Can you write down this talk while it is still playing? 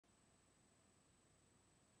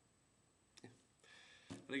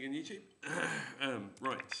Hello again, YouTube.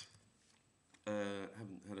 Right,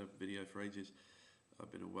 haven't had a video for ages. I've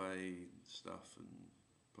been away and stuff and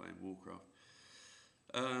playing Warcraft.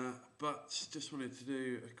 But just wanted to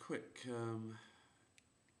do a quick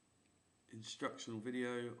instructional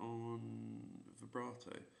video on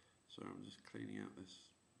vibrato. Sorry, I'm just cleaning out this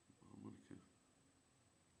harmonica.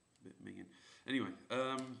 A bit minging. Anyway,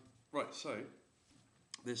 right, so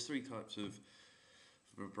there's three types of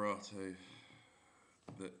vibrato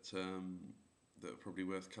that are probably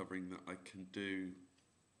worth covering, that I can do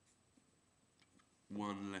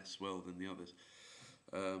one less well than the others.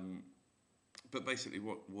 But basically,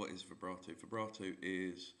 what is vibrato? Vibrato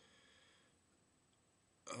is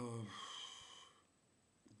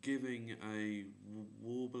giving a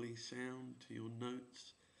warbly sound to your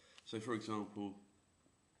notes. So, for example,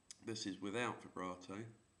 this is without vibrato,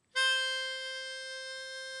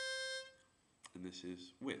 and this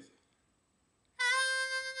is with.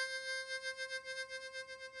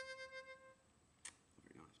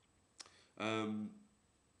 Very nice.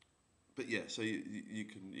 But yeah, so you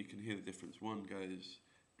can hear the difference. One goes,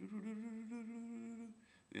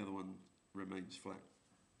 the other one remains flat,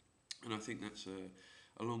 and I think that's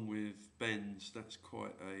along with bends. That's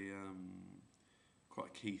quite a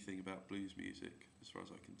key thing about blues music, as far as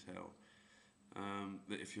I can tell.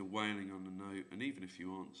 That if you're wailing on a note, and even if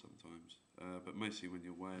you aren't sometimes, but mostly when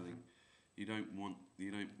you're wailing, you don't want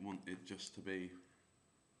it just to be.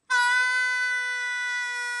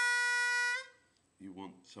 You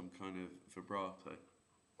want some kind of vibrato.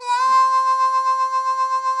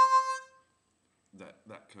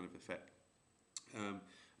 That kind of effect.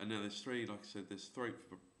 And now there's three, like I said, there's throat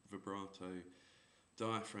vibrato,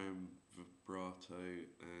 diaphragm vibrato,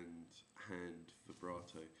 and hand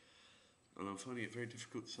vibrato. And I'm finding it very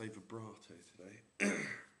difficult to say vibrato today.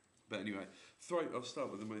 But anyway, throat, I'll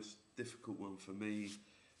start with the most difficult one for me,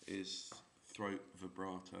 is throat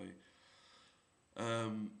vibrato.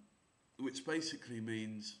 Which basically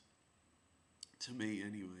means, to me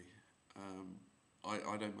anyway,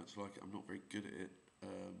 I don't much like it, I'm not very good at it,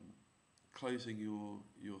 closing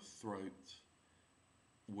your throat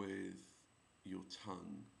with your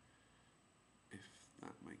tongue, if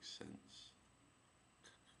that makes sense.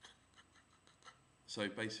 So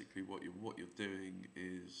basically what you're doing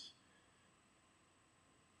is,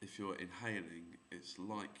 if you're inhaling, it's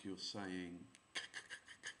like you're saying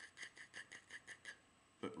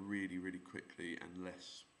but really, really quickly and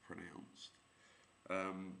less pronounced.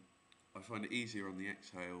 I find it easier on the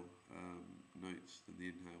exhale notes than the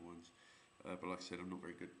inhale ones, but like I said, I'm not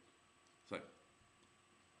very good. So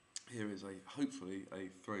here is hopefully a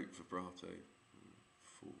throat vibrato,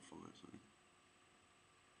 4 or 5 something.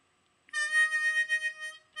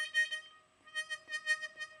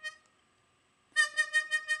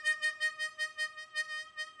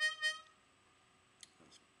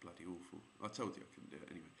 That's bloody awful. I told you I couldn't do it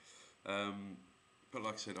anyway. But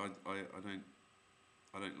like I said, I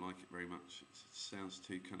don't like it very much. It sounds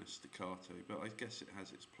too kind of staccato, but I guess it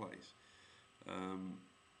has its place.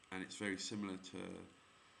 And it's very similar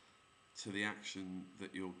to the action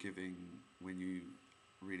that you're giving when you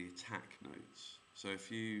really attack notes. So if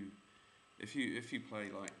you play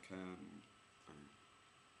like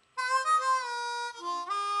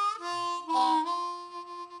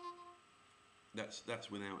that's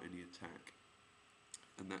without any attack,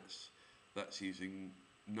 and that's using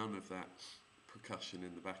none of that percussion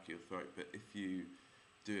in the back of your throat. But if you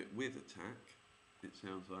do it with attack, it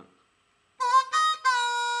sounds like.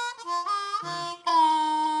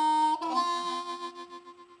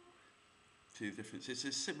 See the difference? It's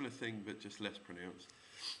a similar thing, but just less pronounced,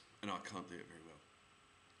 and I can't do it very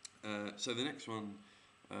well. So the next one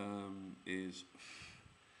is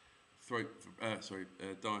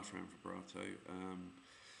diaphragm vibrato,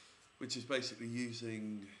 which is basically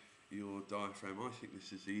using your diaphragm. I think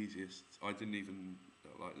this is the easiest. I didn't even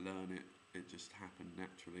learn it. It just happened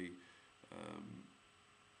naturally.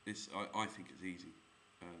 I think it's easy.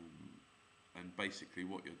 And basically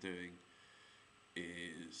what you're doing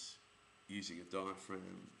is using a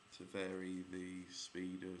diaphragm to vary the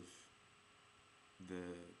speed of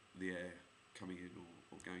the air coming in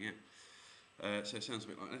or going out. So it sounds a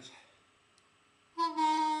bit like this.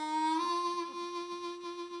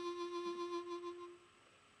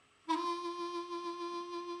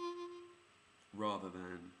 Rather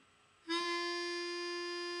than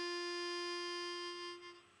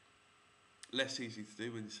less easy to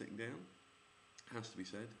do when you're sitting down, has to be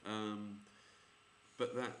said.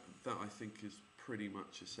 But that I think is pretty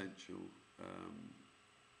much essential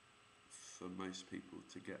for most people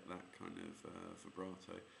to get that kind of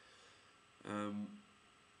vibrato.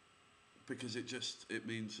 because it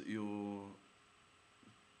means that you're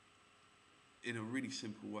in a really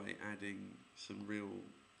simple way adding some real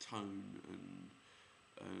tone and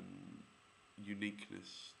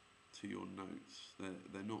uniqueness to your notes.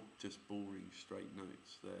 They're not just boring straight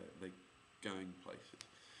notes. They're going places.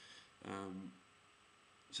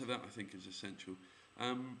 So that I think is essential.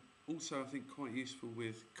 Also, I think quite useful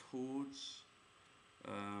with chords.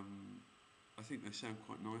 I think they sound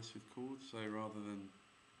quite nice with chords. So rather than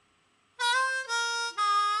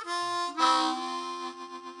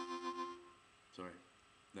sorry,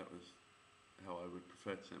 that was how I would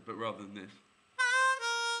prefer to sound. But rather than this,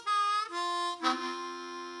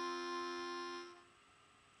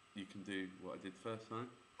 you can do what I did first time.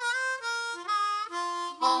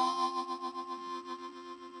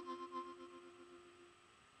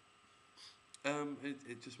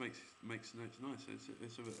 It just makes notes nice.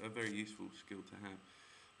 It's a very useful skill to have.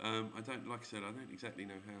 I don't, like I said, I don't exactly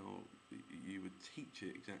know how you would teach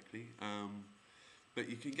it exactly, but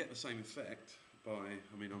you can get the same effect by,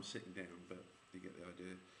 I mean, I'm sitting down, but you get the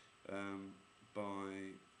idea,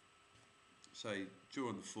 by, say, jaw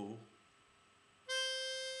on the 4,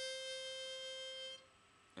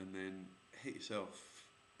 and then hit yourself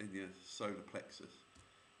in your solar plexus.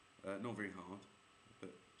 Not very hard,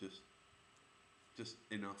 but just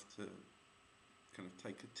enough to kind of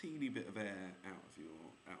take a teeny bit of air out of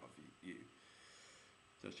you.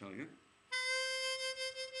 So let's try again.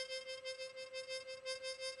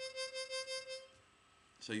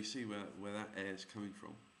 So you see where that air is coming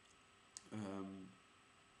from.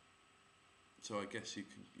 So I guess you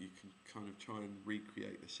can kind of try and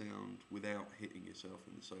recreate the sound without hitting yourself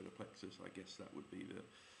in the solar plexus. I guess that would be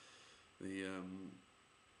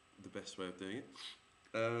the best way of doing it.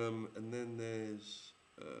 And then there's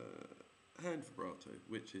hand vibrato,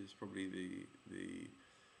 which is probably the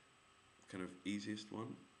kind of easiest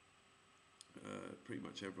one. Pretty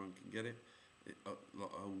much everyone can get it.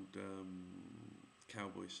 Like old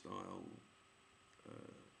cowboy style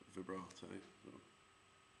vibrato.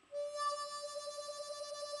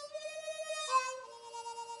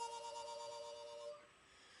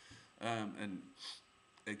 And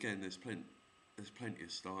again, there's plenty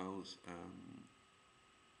of styles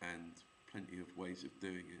and plenty of ways of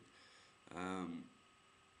doing it,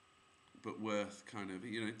 but worth kind of,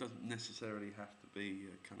 it doesn't necessarily have to be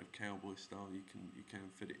a kind of cowboy style. You can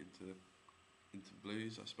fit it into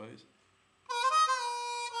blues, I suppose.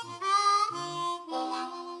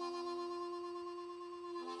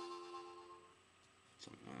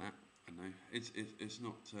 Something like that. I know it's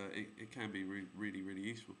not. It can be really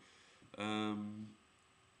useful.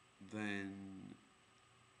 Then,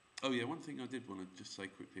 oh yeah, one thing I did want to just say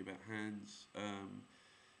quickly about hands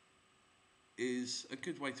is a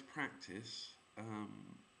good way to practice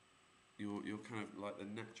your kind of like the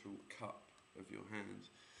natural cup of your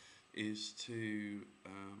hands is to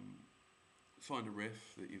find a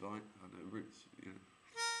riff that you like. I don't know, roots,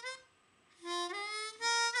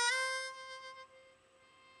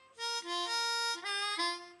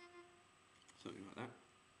 something like that,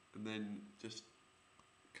 and then just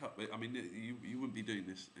cut it. I mean, you wouldn't be doing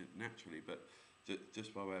this naturally, but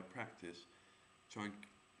just by way of practice, try and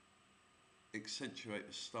accentuate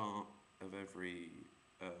the start of every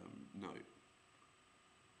note.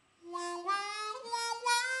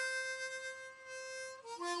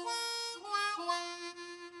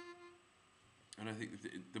 And I think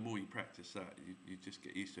the more you practice that, you just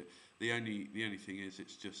get used to it. The only thing is,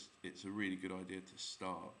 it's a really good idea to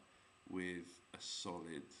start with a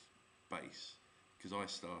solid bass, because I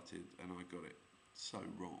started and I got it so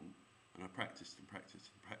wrong, and I practiced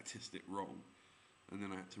it wrong, and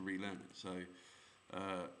then I had to relearn it. So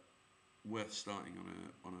worth starting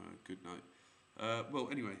on a good note. Well,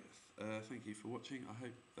 anyway, thank you for watching. I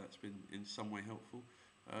hope that's been in some way helpful,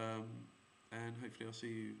 and hopefully I'll see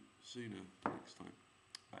you sooner next time.